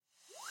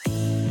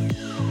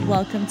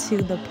welcome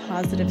to the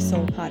Positive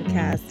Soul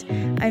Podcast.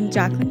 I'm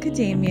Jacqueline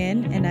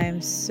Kadamian, and I'm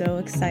so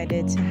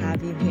excited to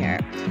have you here.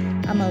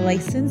 I'm a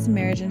licensed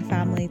marriage and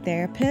family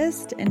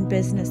therapist and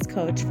business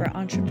coach for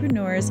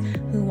entrepreneurs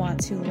who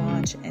want to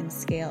launch and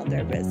scale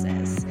their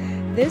business.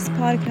 This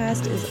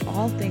podcast is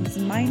all things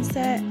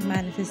mindset,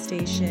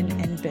 manifestation,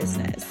 and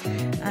business.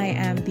 I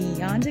am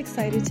beyond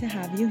excited to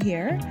have you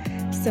here,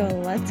 so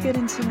let's get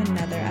into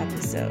another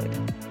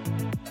episode.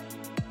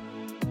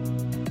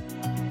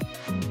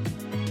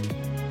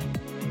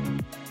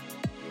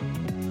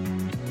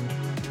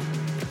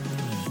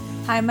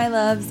 Hi, my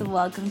loves.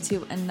 Welcome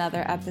to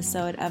another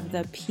episode of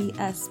the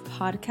PS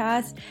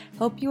Podcast.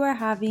 Hope you are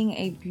having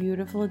a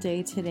beautiful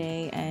day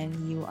today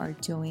and you are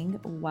doing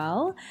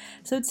well.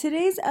 So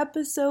today's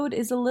episode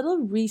is a little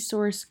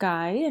resource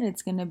guide, and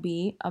it's going to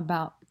be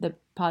about the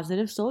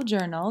Positive Soul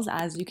Journals,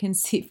 as you can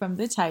see from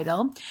the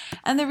title.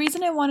 And the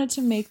reason I wanted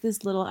to make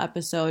this little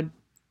episode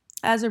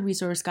as a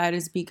resource guide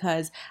is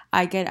because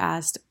I get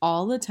asked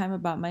all the time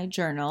about my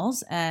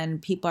journals, and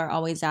people are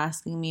always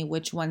asking me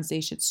which ones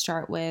they should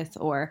start with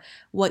or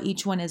what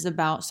each one is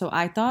about. So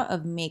I thought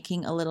of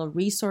making a little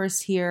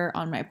resource here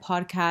on my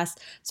podcast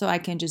so I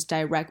can just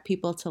direct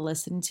people to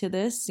listen to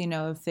this. You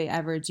know, if they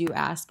ever do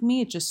ask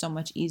me, it's just so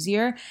much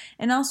easier.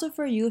 And also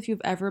for you, if you've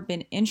ever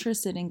been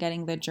interested in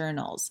getting the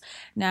journals.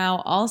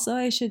 Now, also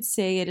I should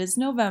say it is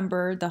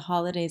November. The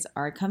holidays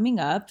are coming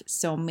up,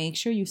 so make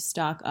sure you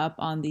stock up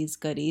on these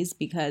goodies,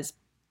 because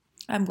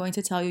I'm going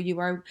to tell you, you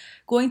are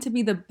going to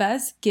be the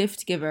best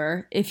gift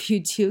giver if you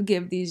do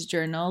give these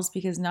journals,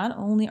 because not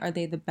only are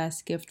they the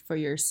best gift for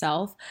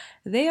yourself,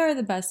 they are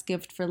the best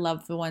gift for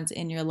loved ones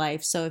in your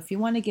life. So if you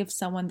want to give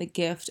someone the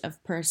gift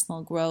of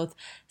personal growth,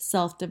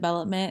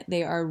 self-development,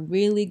 they are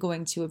really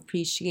going to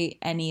appreciate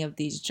any of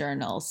these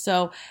journals.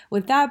 So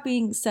with that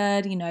being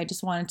said, I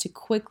just wanted to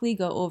quickly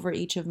go over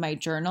each of my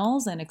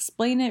journals and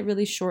explain it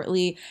really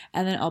shortly,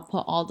 and then I'll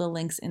put all the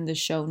links in the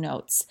show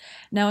notes.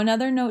 Now,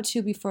 another note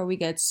too before we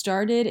get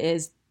started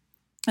is,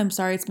 I'm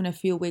sorry, it's been a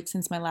few weeks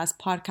since my last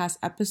podcast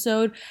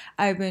episode.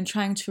 I've been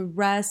trying to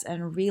rest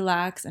and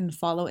relax and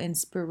follow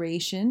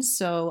inspiration.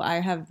 So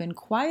I have been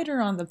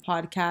quieter on the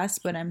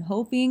podcast, but I'm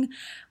hoping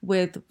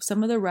with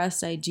some of the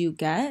rest I do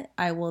get,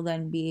 I will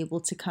then be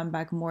able to come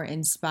back more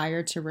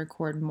inspired to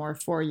record more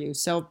for you.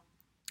 So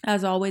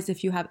as always,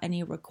 if you have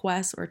any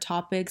requests or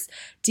topics,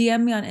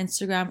 DM me on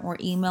Instagram or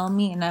email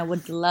me, and I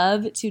would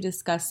love to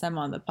discuss them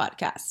on the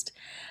podcast.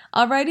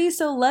 Alrighty,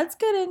 so let's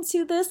get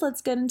into this.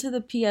 Let's get into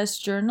the PS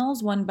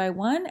journals one by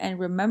one. And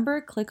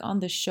remember, click on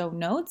the show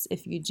notes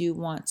if you do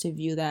want to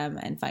view them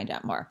and find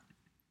out more.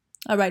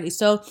 Alrighty,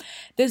 so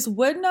this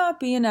would not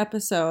be an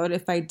episode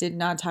if I did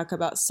not talk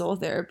about soul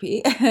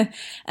therapy.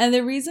 And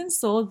the reason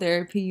soul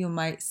therapy, you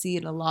might see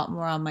it a lot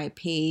more on my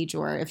page,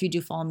 or if you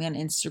do follow me on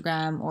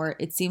Instagram, or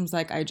it seems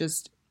like I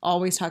just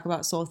always talk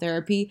about soul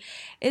therapy,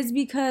 is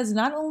because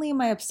not only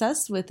am I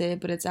obsessed with it,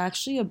 but it's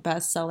actually a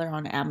bestseller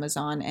on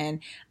Amazon.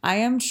 And I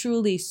am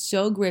truly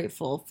so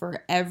grateful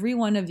for every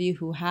one of you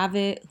who have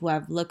it, who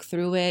have looked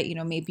through it.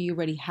 Maybe you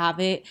already have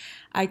it.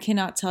 I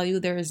cannot tell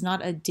you, there is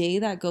not a day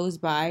that goes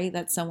by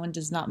that someone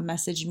does not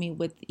message me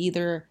with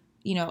either,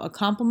 a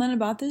compliment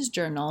about this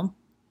journal,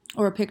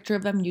 or a picture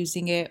of them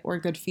using it, or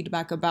good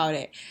feedback about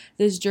it.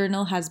 This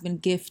journal has been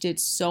gifted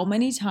so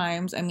many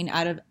times. I mean,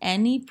 out of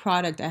any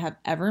product I have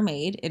ever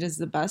made, it is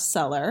the best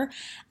seller.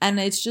 And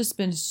it's just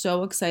been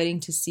so exciting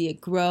to see it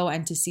grow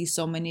and to see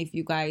so many of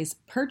you guys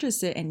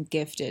purchase it and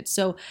gift it.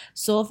 So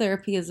soul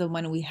therapy is the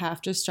one we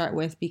have to start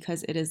with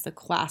because it is the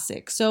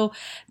classic. So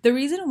the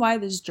reason why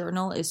this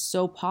journal is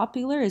so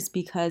popular is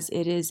because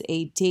it is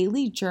a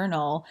daily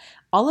journal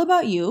all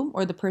about you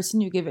or the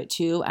person you give it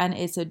to, and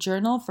it's a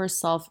journal for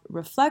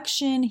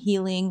self-reflection,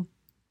 healing,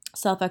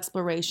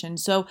 self-exploration.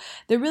 So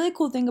the really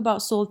cool thing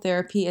about soul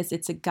therapy is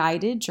it's a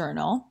guided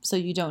journal, so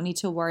you don't need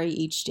to worry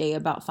each day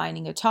about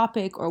finding a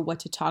topic or what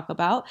to talk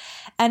about.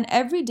 And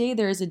every day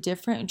there is a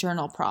different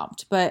journal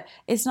prompt, but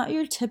it's not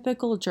your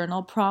typical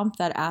journal prompt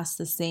that asks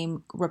the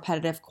same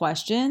repetitive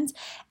questions.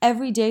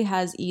 Every day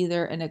has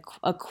either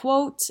a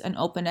quote, an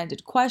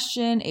open-ended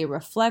question, a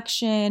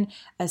reflection,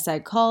 a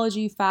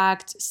psychology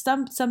fact,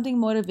 something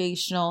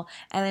motivational,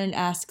 and then it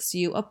asks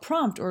you a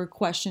prompt or a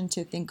question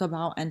to think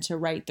about and to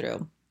write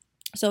through.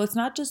 So it's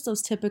not just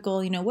those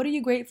typical, what are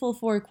you grateful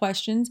for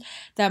questions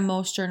that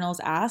most journals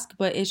ask,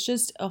 but it's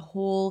just a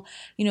whole,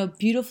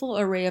 beautiful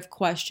array of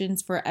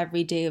questions for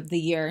every day of the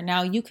year.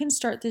 Now, you can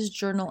start this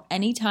journal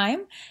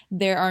anytime.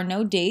 There are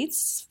no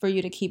dates for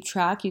you to keep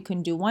track. You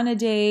can do one a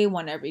day,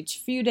 one every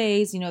few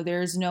days.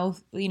 There's no,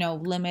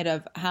 limit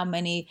of how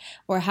many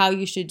or how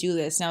you should do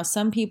this. Now,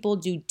 some people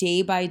do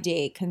day by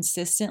day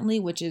consistently,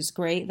 which is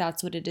great.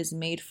 That's what it is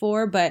made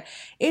for, but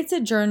it's a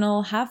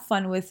journal. Have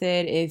fun with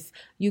it. If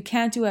you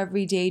can't do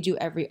every day, do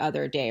every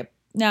other day.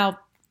 Now,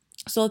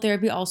 Soul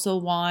Therapy also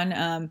won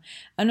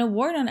an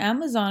award on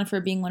Amazon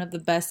for being one of the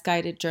best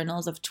guided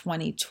journals of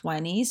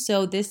 2020.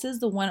 So, this is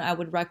the one I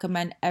would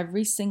recommend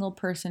every single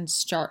person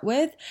start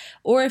with.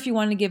 Or if you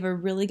want to give a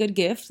really good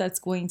gift that's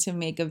going to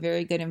make a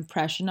very good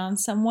impression on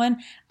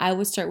someone, I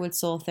would start with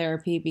Soul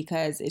Therapy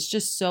because it's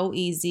just so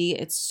easy.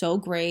 It's so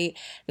great.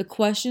 The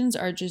questions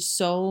are just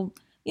so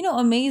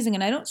amazing.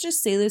 And I don't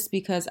just say this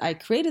because I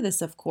created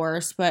this, of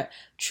course, but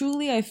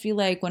truly I feel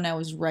like when I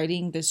was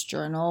writing this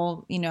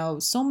journal,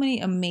 so many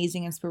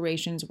amazing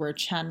inspirations were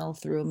channeled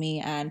through me.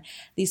 And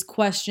these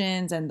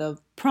questions and the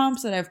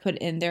prompts that I've put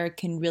in there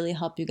can really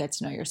help you get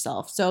to know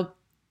yourself. So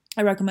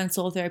I recommend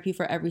Soul Therapy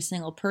for every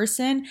single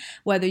person,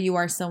 whether you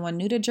are someone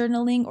new to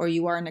journaling or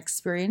you are an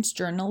experienced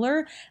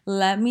journaler.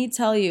 Let me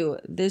tell you,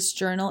 this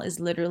journal is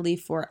literally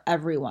for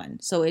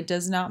everyone. So it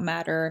does not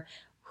matter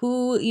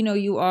who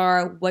you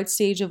are, what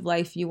stage of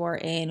life you are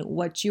in,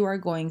 what you are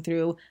going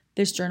through.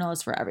 This journal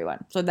is for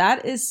everyone. So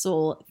that is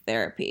Soul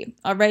Therapy.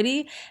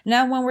 Alrighty.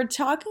 Now, when we're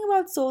talking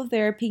about Soul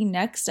Therapy,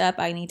 next up,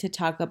 I need to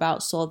talk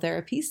about Soul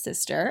Therapy's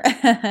sister,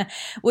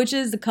 which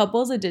is the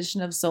couples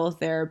edition of Soul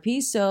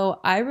Therapy. So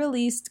I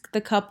released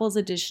the couples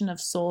edition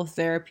of Soul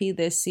Therapy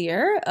this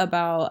year,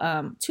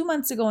 about 2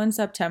 months ago in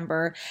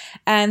September.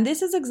 And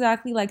this is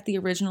exactly like the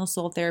original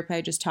Soul Therapy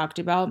I just talked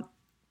about.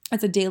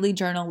 It's a daily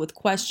journal with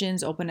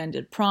questions,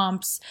 open-ended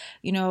prompts,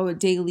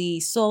 daily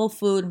soul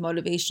food,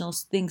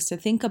 motivational things to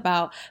think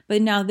about.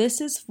 But now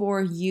this is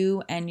for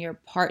you and your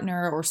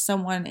partner or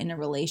someone in a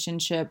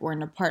relationship or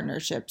in a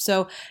partnership.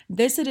 So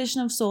this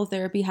edition of Soul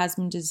Therapy has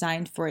been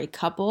designed for a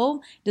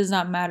couple. It does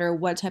not matter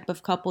what type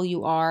of couple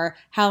you are,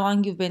 how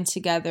long you've been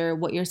together,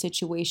 what your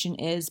situation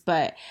is.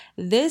 But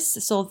this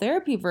Soul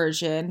Therapy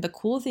version, the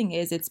cool thing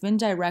is it's been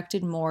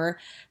directed more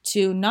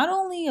to not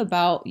only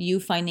about you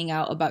finding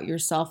out about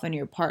yourself and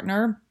your partner,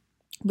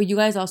 but you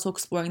guys also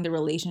exploring the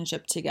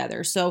relationship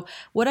together. So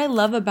what I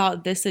love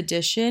about this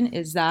edition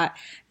is that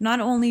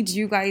not only do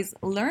you guys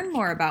learn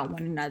more about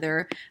one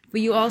another, but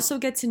you also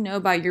get to know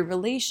about your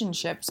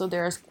relationship. So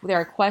there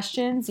are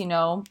questions,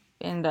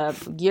 in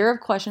the year of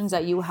questions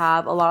that you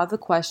have, a lot of the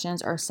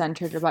questions are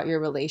centered about your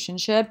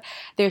relationship.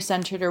 They're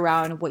centered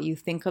around what you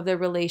think of the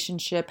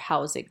relationship,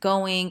 how is it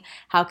going,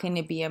 how can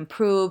it be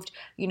improved,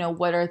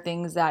 what are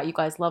things that you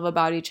guys love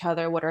about each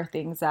other, what are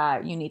things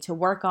that you need to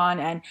work on,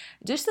 and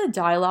just the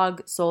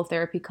dialogue Soul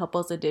Therapy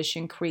Couples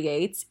Edition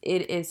creates,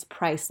 it is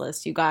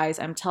priceless, you guys.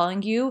 I'm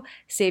telling you,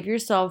 save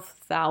yourself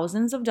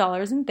thousands of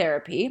dollars in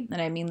therapy,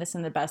 and I mean this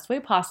in the best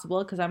way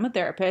possible because I'm a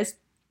therapist.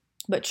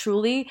 But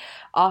truly,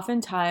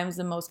 oftentimes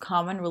the most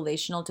common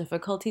relational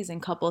difficulties in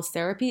couples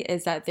therapy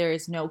is that there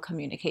is no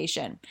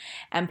communication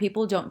and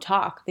people don't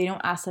talk. They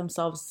don't ask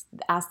themselves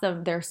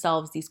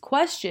these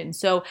questions.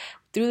 So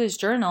through this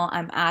journal,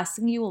 I'm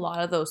asking you a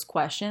lot of those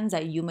questions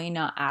that you may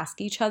not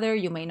ask each other,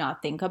 you may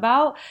not think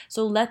about.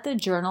 So let the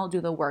journal do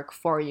the work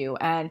for you.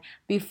 And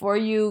before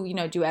you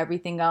do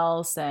everything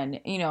else, and,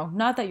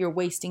 not that you're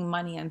wasting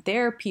money on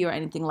therapy or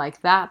anything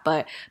like that,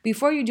 but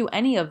before you do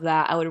any of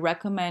that, I would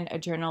recommend a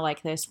journal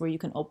like this where you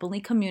can openly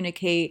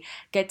communicate,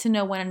 get to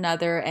know one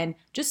another, and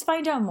just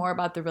find out more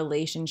about the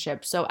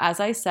relationship. So as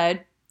I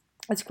said,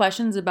 it's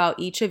questions about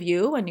each of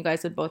you, and you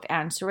guys would both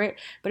answer it,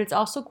 but it's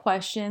also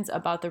questions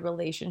about the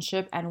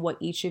relationship and what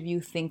each of you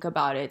think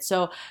about it.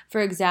 So,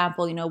 for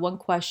example, one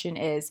question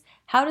is,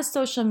 how does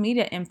social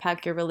media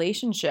impact your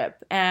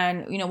relationship?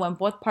 And, when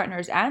both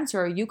partners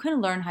answer, you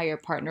can learn how your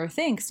partner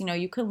thinks.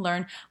 You can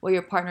learn what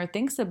your partner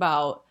thinks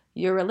about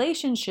your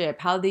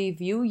relationship, how they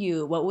view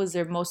you, what was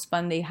their most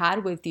fun they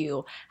had with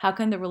you, how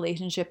can the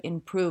relationship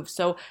improve?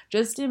 So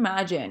just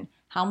imagine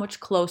how much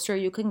closer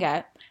you can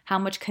get, how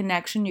much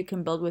connection you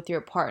can build with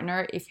your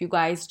partner if you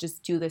guys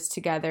just do this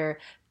together,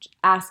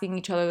 asking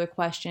each other the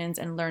questions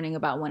and learning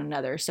about one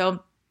another.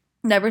 So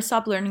never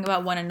stop learning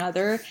about one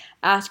another.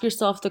 Ask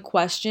yourself the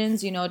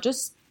questions,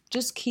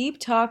 just keep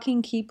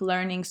talking, keep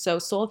learning. So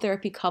Soul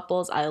Therapy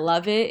Couples, I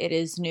love it. It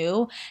is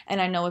new,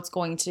 and I know it's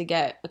going to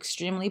get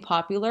extremely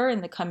popular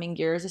in the coming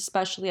years,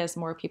 especially as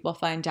more people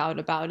find out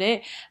about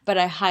it. But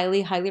I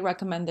highly, highly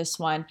recommend this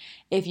one.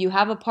 If you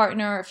have a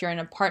partner, if you're in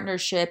a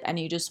partnership and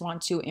you just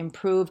want to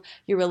improve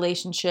your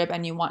relationship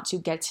and you want to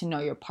get to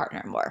know your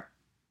partner more.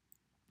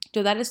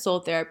 So that is Soul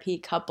Therapy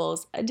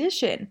Couples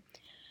Edition.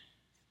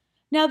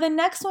 Now, the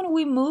next one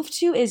we move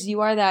to is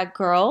You Are That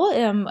Girl,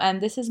 and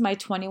this is my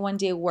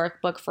 21-day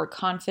workbook for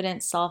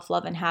confidence,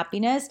 self-love, and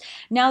happiness.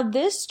 Now,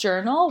 this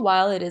journal,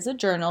 while it is a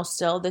journal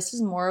still, this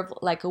is more of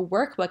like a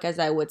workbook, as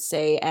I would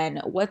say, and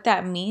what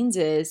that means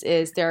is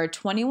there are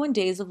 21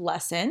 days of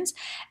lessons,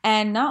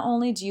 and not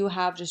only do you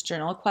have just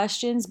journal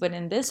questions, but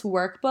in this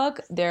workbook,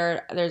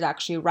 there's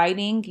actually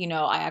writing.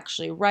 I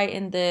actually write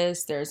in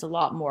this. There's a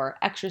lot more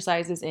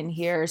exercises in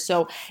here.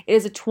 So it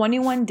is a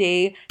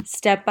 21-day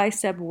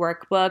step-by-step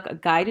workbook,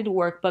 guided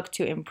workbook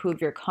to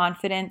improve your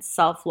confidence,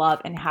 self-love,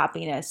 and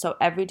happiness. So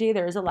every day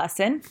there is a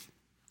lesson.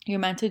 You're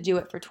meant to do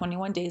it for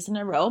 21 days in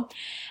a row.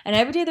 And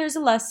every day there's a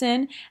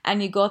lesson,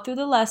 and you go through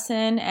the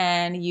lesson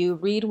and you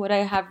read what I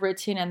have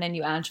written, and then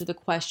you answer the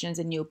questions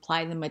and you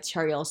apply the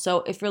material.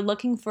 So if you're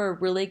looking for a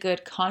really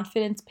good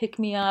confidence pick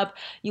me up,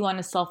 you want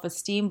a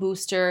self-esteem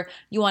booster,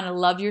 you want to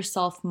love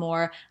yourself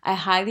more, I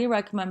highly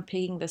recommend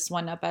picking this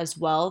one up as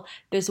well.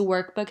 This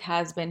workbook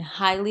has been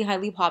highly,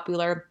 highly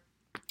popular.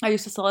 I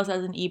used to sell this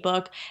as an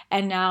ebook,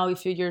 and now a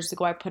few years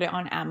ago I put it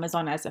on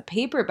Amazon as a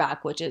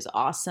paperback, which is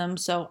awesome.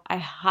 So I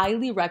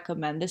highly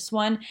recommend this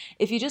one.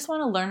 If you just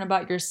want to learn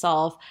about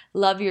yourself,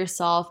 love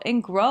yourself,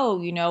 and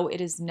grow,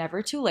 it is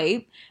never too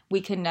late.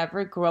 We can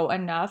never grow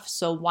enough.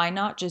 So why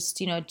not just,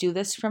 do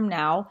this from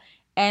now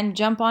and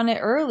jump on it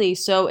early.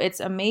 So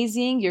it's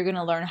amazing. You're going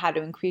to learn how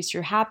to increase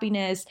your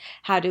happiness,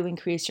 how to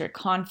increase your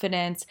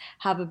confidence,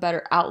 have a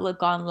better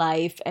outlook on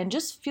life, and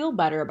just feel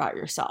better about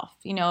yourself.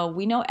 We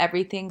know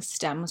everything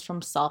stems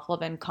from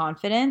self-love and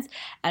confidence,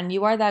 and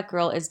You Are That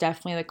Girl is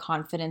definitely the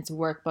confidence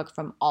workbook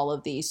from all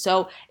of these.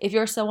 So if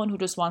you're someone who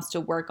just wants to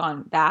work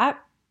on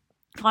that,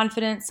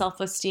 confidence,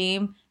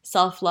 self-esteem,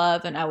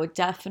 self-love, and I would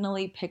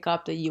definitely pick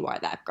up the You Are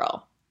That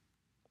Girl.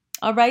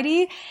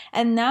 Alrighty,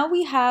 and now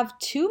we have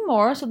two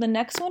more. So the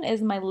next one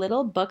is my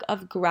little book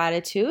of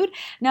gratitude.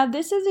 Now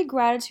this is a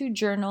gratitude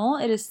journal.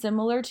 It is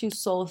similar to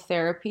soul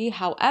therapy.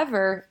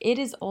 However, it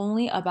is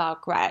only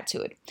about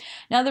gratitude.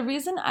 Now the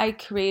reason I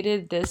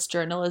created this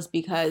journal is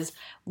because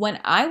when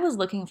I was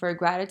looking for a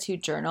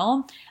gratitude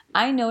journal,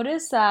 I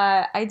noticed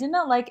that I did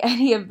not like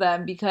any of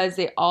them because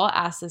they all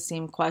asked the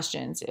same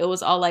questions. It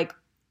was all like,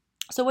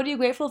 so what are you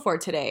grateful for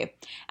today?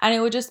 And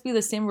it would just be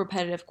the same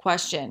repetitive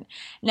question.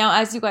 Now,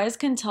 as you guys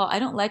can tell, I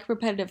don't like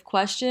repetitive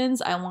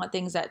questions. I want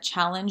things that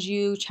challenge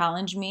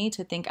me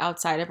to think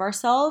outside of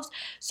ourselves.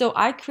 So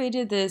I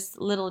created this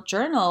little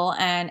journal,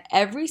 and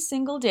every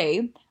single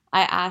day,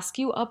 I ask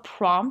you a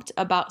prompt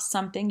about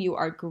something you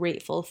are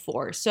grateful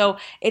for. So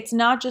it's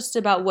not just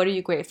about what are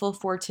you grateful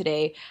for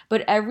today,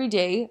 but every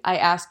day I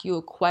ask you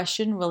a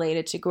question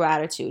related to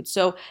gratitude.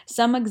 So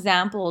some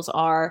examples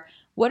are,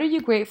 what are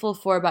you grateful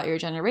for about your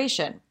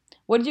generation?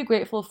 What are you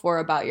grateful for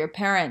about your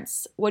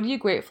parents? What are you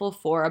grateful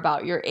for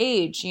about your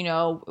age?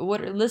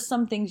 List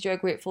some things you're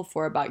grateful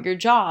for about your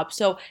job.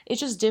 So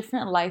it's just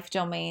different life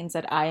domains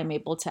that I am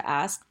able to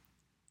ask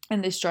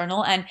in this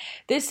journal. And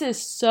this is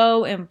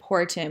so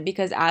important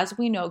because, as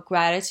we know,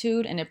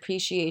 gratitude and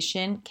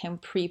appreciation can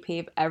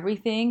prepave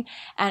everything,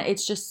 and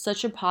it's just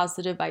such a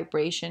positive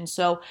vibration.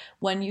 So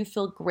when you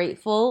feel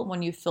grateful,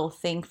 when you feel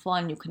thankful,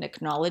 and you can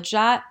acknowledge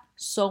that,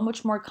 so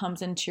much more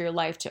comes into your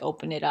life to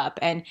open it up.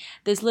 And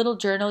this little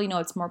journal,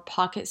 it's more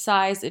pocket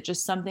sized. It's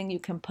just something you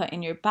can put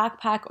in your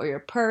backpack or your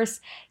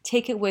purse,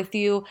 take it with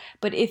you.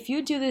 But if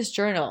you do this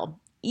journal,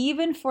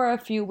 even for a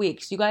few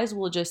weeks, you guys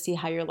will just see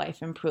how your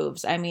life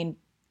improves. I mean,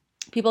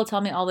 people tell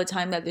me all the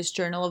time that this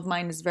journal of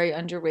mine is very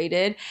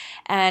underrated,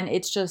 and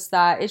it's just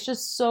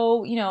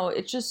so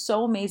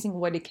amazing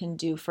what it can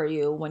do for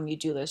you when you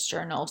do this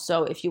journal.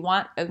 So if you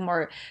want a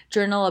more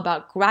journal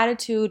about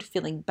gratitude,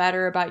 feeling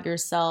better about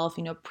yourself,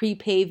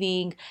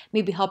 pre-paving,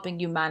 maybe helping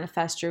you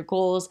manifest your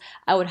goals,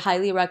 I would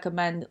highly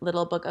recommend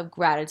Little Book of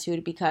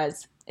Gratitude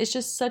because it's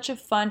just such a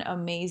fun,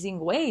 amazing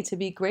way to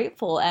be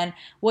grateful. And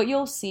what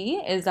you'll see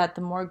is that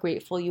the more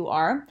grateful you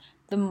are,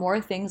 the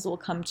more things will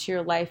come to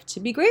your life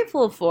to be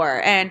grateful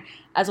for. And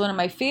as one of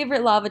my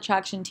favorite law of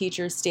attraction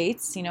teachers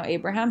states,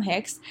 Abraham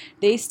Hicks,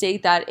 they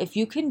state that if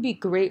you can be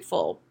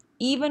grateful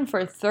even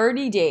for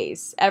 30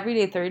 days, every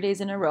day, 30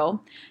 days in a row,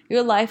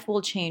 your life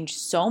will change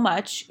so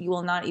much you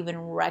will not even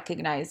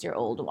recognize your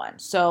old one.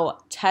 So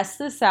test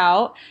this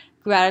out.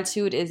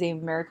 Gratitude is a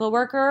miracle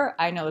worker.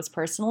 I know this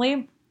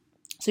personally.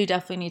 So you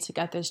definitely need to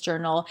get this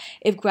journal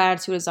if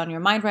gratitude is on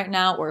your mind right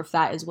now, or if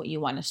that is what you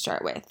want to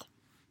start with.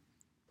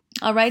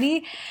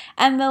 Alrighty,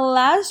 and the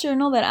last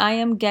journal that I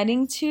am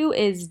getting to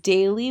is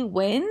Daily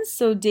Wins.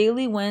 So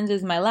Daily Wins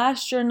is my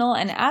last journal,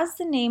 and as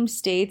the name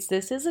states,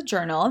 this is a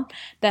journal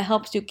that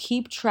helps you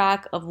keep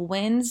track of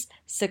wins,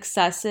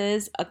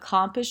 successes,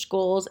 accomplished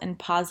goals, and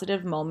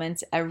positive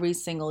moments every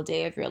single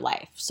day of your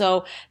life.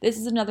 So this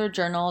is another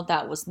journal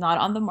that was not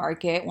on the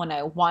market when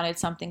I wanted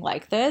something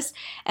like this,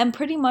 and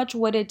pretty much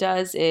what it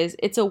does is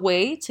it's a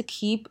way to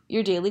keep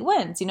your daily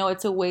wins.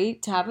 It's a way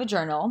to have a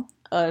journal,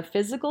 a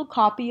physical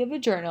copy of a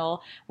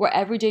journal where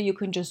every day you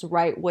can just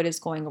write what is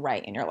going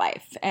right in your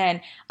life.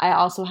 And I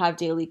also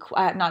have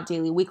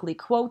weekly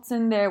quotes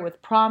in there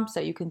with prompts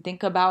that you can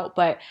think about.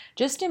 But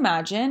just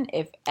imagine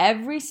if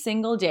every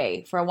single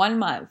day for 1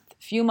 month,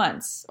 few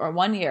months, or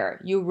 1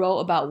 year, you wrote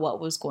about what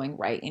was going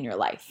right in your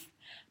life.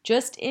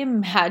 Just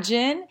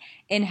imagine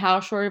in how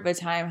short of a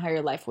time how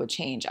your life would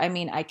change. I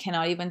mean, I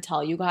cannot even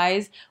tell you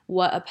guys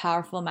what a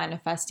powerful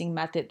manifesting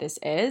method this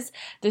is.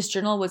 This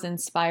journal was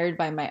inspired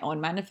by my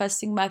own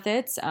manifesting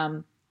methods.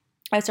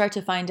 I started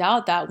to find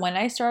out that when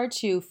I started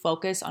to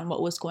focus on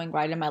what was going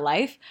right in my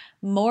life,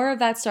 more of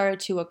that started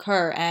to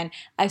occur. And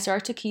I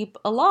started to keep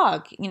a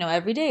log,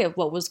 every day of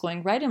what was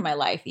going right in my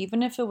life,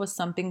 even if it was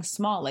something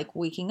small, like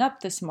waking up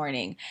this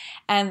morning.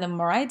 And the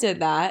more I did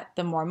that,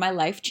 the more my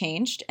life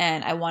changed.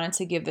 And I wanted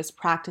to give this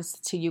practice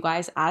to you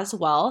guys as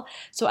well.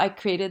 So I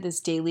created this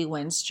daily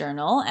wins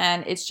journal,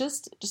 and it's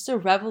just a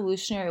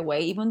revolutionary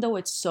way, even though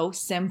it's so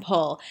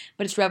simple,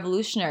 but it's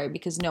revolutionary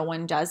because no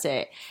one does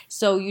it.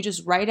 So you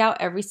just write out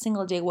every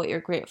single day what you're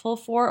grateful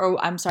for,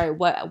 or I'm sorry,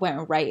 what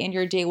went right in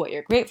your day, what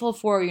you're grateful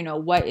for,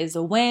 what is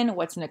a win,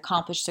 what's an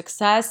accomplished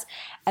success.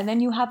 And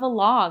then you have a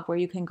log where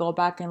you can go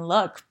back and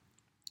look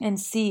and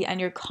see, and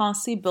you're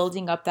constantly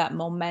building up that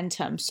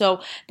momentum.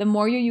 So the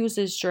more you use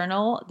this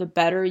journal, the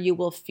better you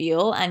will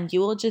feel, and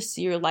you will just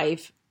see your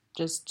life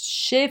just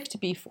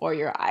shift before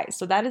your eyes.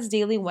 So that is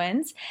Daily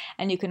Wins,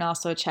 and you can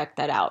also check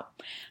that out.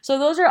 So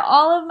those are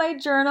all of my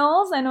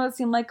journals. I know it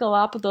seemed like a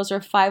lot, but those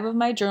are 5 of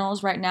my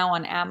journals right now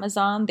on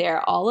Amazon.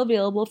 They're all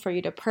available for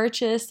you to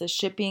purchase. The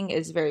shipping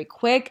is very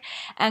quick,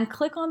 and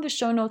click on the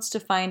show notes to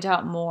find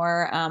out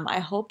more. I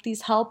hope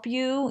these help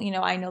you.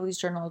 I know these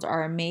journals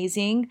are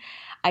amazing.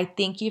 I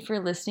thank you for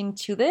listening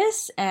to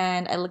this,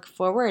 and I look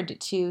forward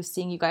to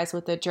seeing you guys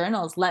with the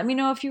journals. Let me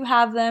know if you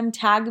have them.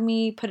 Tag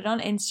me, put it on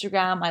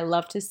Instagram. I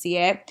love to see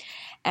it.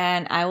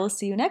 And I will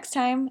see you next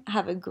time.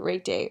 Have a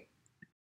great day.